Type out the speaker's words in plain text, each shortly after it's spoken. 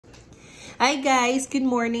Hi guys, good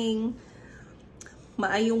morning.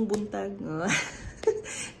 Maayong buntag.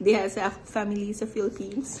 Diha sa akong family sa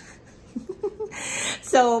Philippines.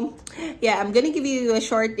 So, yeah, I'm gonna give you a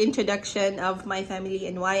short introduction of my family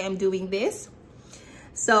and why I'm doing this.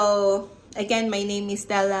 So, again, my name is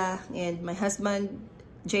Stella and my husband,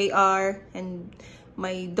 JR, and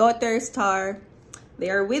my daughter, Star. They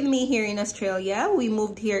are with me here in Australia. We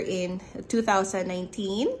moved here in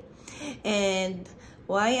 2019. And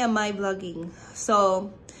why am I vlogging?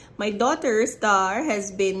 So, my daughter, Star,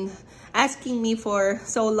 has been asking me for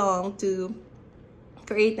so long to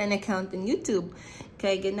create an account on YouTube.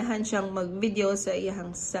 Kaya ganahan siyang mag-video sa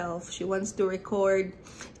iyahang self. She wants to record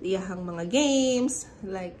iyahang mga games.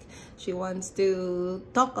 Like, she wants to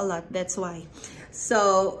talk a lot. That's why.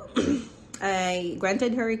 So, I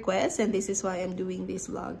granted her request and this is why I'm doing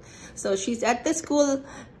this vlog. So, she's at the school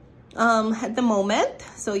at the moment,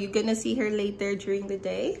 so you're gonna see her later during the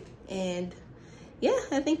day. And yeah,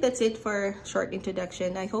 I think that's it for short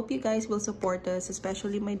introduction. I hope you guys will support us,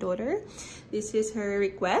 especially my daughter. This is her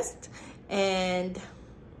request, and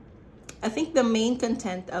I think the main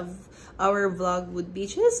content of our vlog would be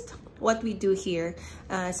just what we do here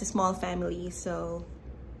as a small family. So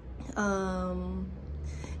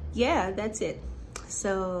yeah, that's it.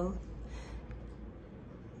 So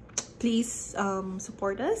please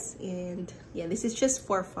support us, and yeah, this is just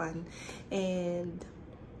for fun. And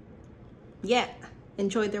yeah,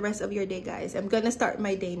 enjoy the rest of your day, guys. I'm gonna start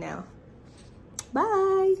my day now.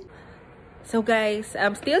 Bye. So guys,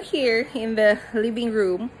 I'm still here in the living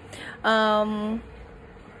room.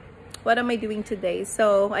 What am I doing today?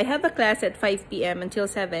 So I have a class at 5 p.m. until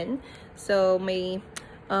 7. So my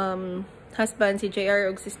husband, si JR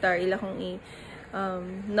ug si Star, ilahong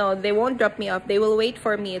no, they won't drop me off. They will wait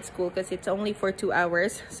for me at school because it's only for 2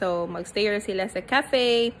 hours. So magstay sila sa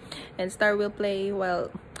cafe, and Star will play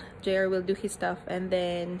while JR will do his stuff. And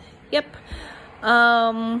then, yep.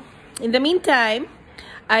 In the meantime,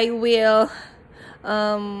 I will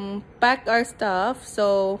pack our stuff.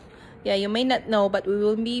 So yeah, you may not know, but we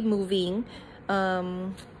will be moving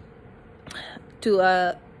to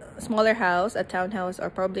a smaller house, a townhouse,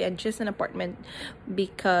 or probably just an apartment,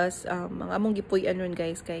 because mga among gipuy-an ron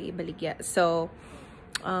guys kay ibaligya. So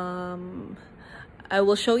I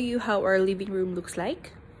will show you how our living room looks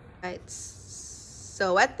like. Right,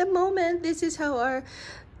 so at the moment, this is how our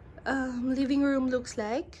living room looks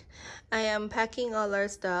like. I am packing all our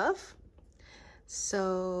stuff,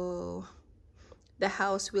 so the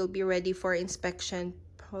house will be ready for inspection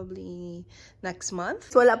probably next month.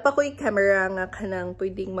 So, wala pa ko'y camera nga kanang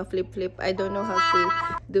pwedeng ma-flip-flip. I don't know how to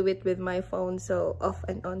do it with my phone. So, off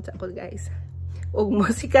and on sa ako, guys. O,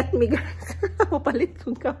 musikat mi, guys. Mapalit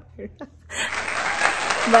kong camera.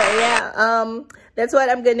 But yeah, that's what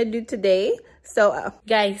I'm gonna do today. So,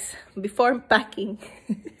 guys, before packing,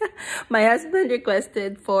 my husband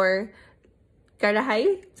requested for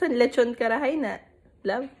karahay. San lechon karahay na?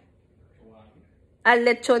 Love?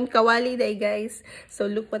 Lechon kawali day, guys. So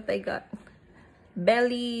look what I got.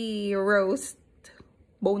 Belly roast,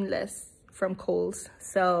 boneless, from Coles.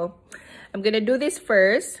 So I'm gonna do this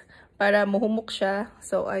first para muhumok siya.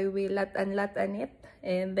 So I will latan it,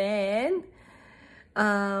 and then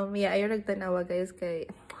yeah, ayo nagtanawa guys kay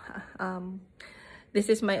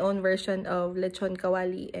this is my own version of lechon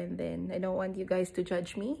kawali, and then I don't want you guys to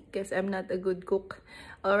judge me because I'm not a good cook.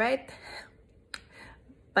 All right,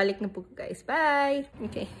 balik na po guys. Bye!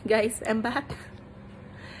 Okay, guys, I'm back.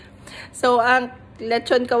 So, ang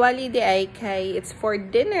lechon kawali di ay kay it's for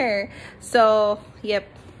dinner. So, yep,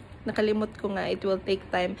 nakalimot ko nga. It will take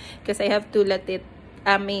time because I have to let it,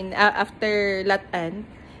 after latan,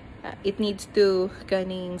 it needs to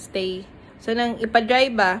kaning stay. So, nang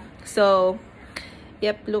ipa-dry ba? So,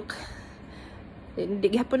 yep, look.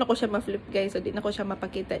 Hindi hapon ako siya ma-flip guys, so di na ko siya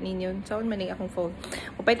mapakita ninyo. Saan man akong phone.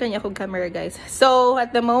 Upayton niya akong camera guys. So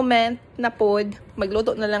at the moment na pod,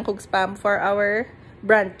 magluto na lang kog spam for our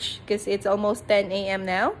brunch because it's almost 10 a.m.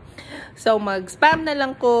 now. So mag-spam na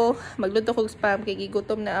lang ko, magluto kog spam kay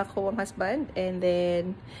gigutom na ako ang husband, and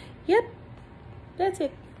then yep, that's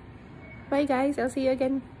it. Bye guys, I'll see you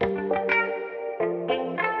again.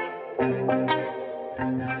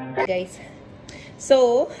 Guys,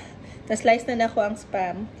 so na-slice na ako ang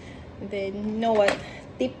spam. And then, you know what?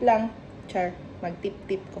 Tip lang. Char.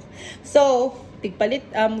 Mag-tip-tip ko. So, tigpalit.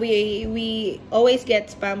 We always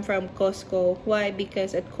get spam from Costco. Why?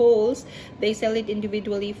 Because at Kohl's, they sell it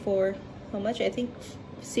individually for, how much? I think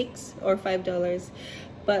 $6 or $5.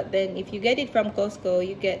 But then, if you get it from Costco,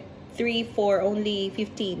 you get 3 for only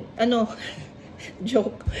 15. No.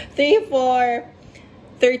 Joke. 3 for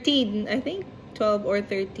 13. I think 12 or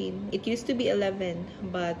 13. It used to be 11.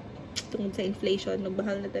 But tungkol sa inflation,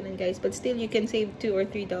 nagbahal na tanan guys. But still, you can save $2 or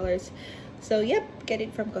 $3. So, yep, get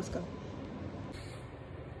it from Costco.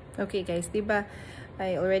 Okay guys, diba?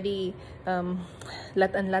 I already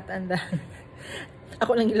latan-latan the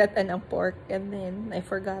ako lang gilatan ang pork, and then I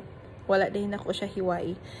forgot. Wala din ako siya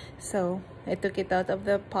hiwai. So, I took it out of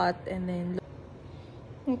the pot and then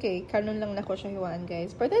okay, kanon lang na ko siya hiwaan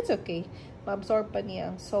guys. But that's okay. Ma-absorb pa niya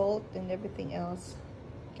ang salt and everything else.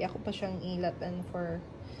 Kaya ako pa siyang ilatan for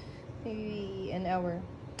maybe an hour.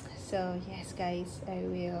 So, yes guys, I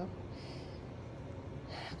will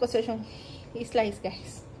ako sa siyang i-slice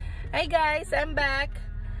guys. Hi guys, I'm back.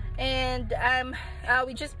 And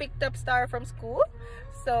we just picked up Star from school.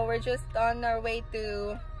 So, we're just on our way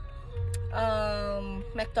to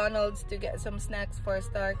McDonald's to get some snacks for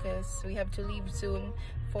Star because we have to leave soon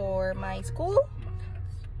for my school.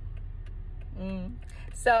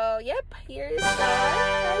 So yep, here's Star.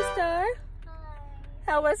 Hi Star. Hi.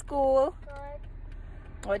 How was school?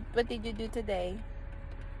 Good. What did you do today?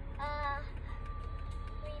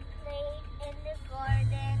 We played in the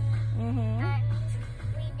garden and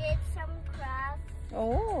we did some crafts.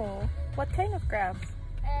 Oh, what kind of crafts?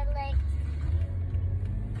 Like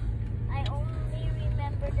I only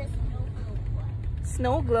remember the snow globe one.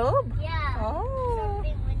 Snow globe? Yeah. Oh.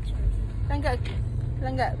 Something winter.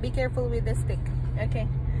 Langga, be careful with the stick. Okay.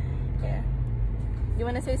 Yeah. You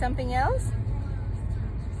want to say something else?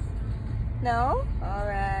 No?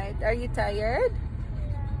 Alright. Are you tired?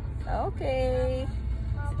 Yeah. Okay.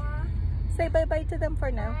 Mama. Say bye-bye to them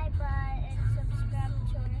for now. Bye-bye and subscribe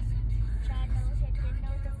to our channel. Hit the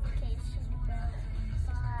notification bell.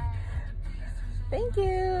 Bye. Thank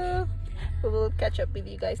you. We will catch up with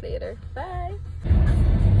you guys later. Bye.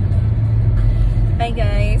 Hi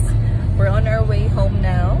guys. We're on our way home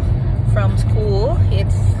now from school.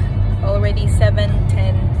 It's already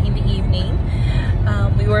 7:10 in the evening.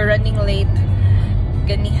 We were running late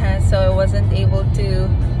ganiha, so I wasn't able to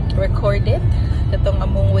record it. Katong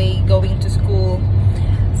among way going to school.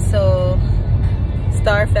 So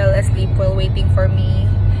Star fell asleep while waiting for me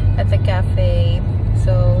at the cafe.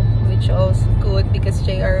 So which was good because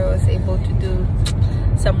JR was able to do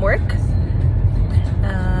some work.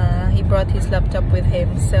 He brought his laptop with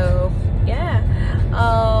him. So yeah.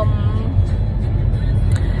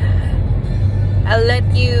 I'll let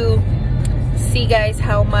you see guys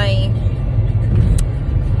how my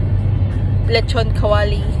lechon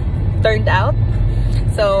kawali turned out.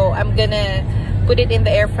 So I'm gonna put it in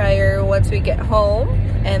the air fryer once we get home,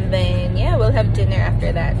 and then yeah, we'll have dinner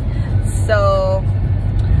after that. So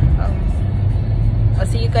I'll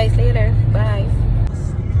see you guys later. Bye.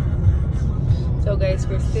 So guys,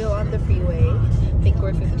 we're still on the freeway. I think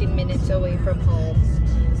we're 15 minutes away from home,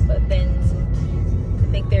 but then I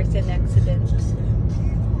think there's an accident.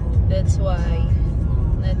 That's why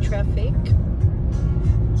the traffic.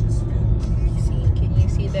 See, can you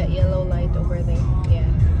see that yellow light over there? Yeah.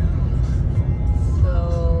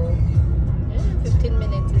 So yeah, 15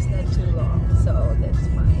 minutes is not too long, so that's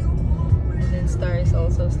fine. And then Star is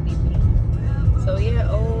also sleeping. So yeah.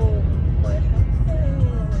 Oh, what happened?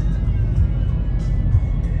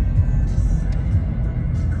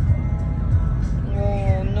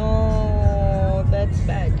 Oh no, that's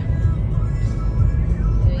bad.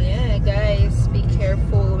 Yeah, guys, be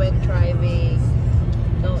careful when driving.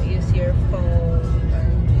 Don't use your phone or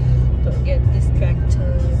don't get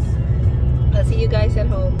distracted. I'll see you guys at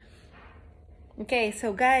home. Okay,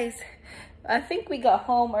 so guys, I think we got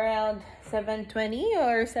home around 7:20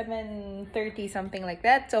 or 7:30, something like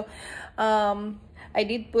that. So I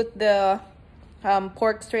did put the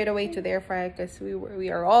pork straight away to the air fryer because we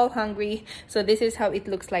are all hungry. So this is how it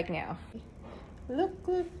looks like now.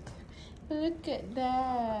 Look at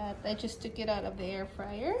that. I just took it out of the air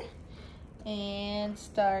fryer, and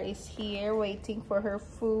Star is here waiting for her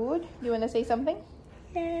food. You want to say something?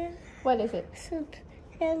 Yeah. What is it?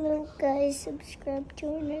 Hello guys, subscribe to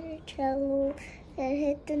our channel and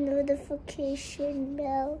hit the notification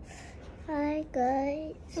bell. Hi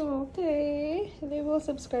guys. Okay, they will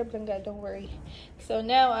subscribe lang, God, don't worry. So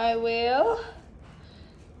now I will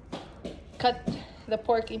cut the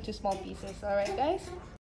pork into small pieces. All right, guys?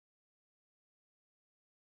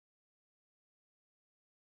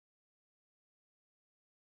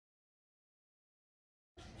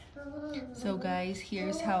 So guys,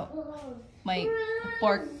 here's how my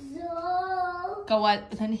pork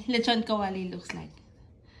lechon kawali looks like.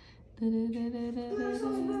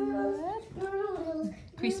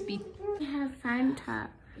 Crispy. Have Fanta.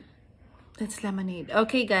 That's lemonade.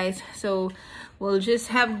 Okay guys, so we'll just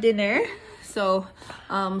have dinner. So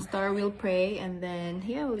Star will pray, and then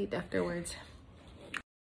yeah, we'll eat afterwards.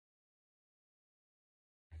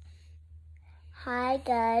 Hi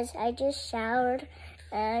guys, I just showered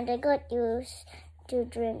and I got used to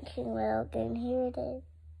drinking milk, and here it is.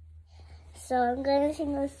 So I'm gonna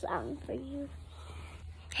sing a song for you.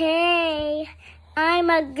 Hey, I'm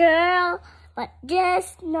a girl, but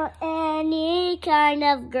just not any kind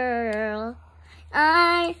of girl.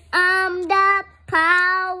 I am the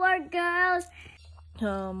Power Girls.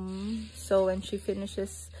 So when she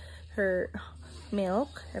finishes her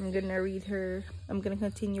milk, I'm gonna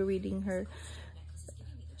continue reading her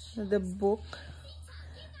the book.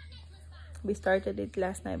 We started it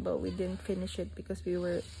last night, but we didn't finish it because we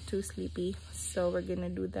were too sleepy, so we're gonna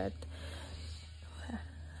do that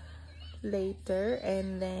later.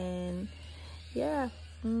 And then yeah,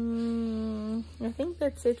 I think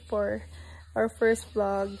that's it for our first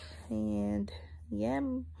vlog, and yeah,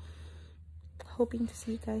 I'm hoping to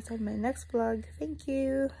see you guys on my next vlog. Thank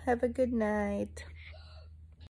you, have a good night.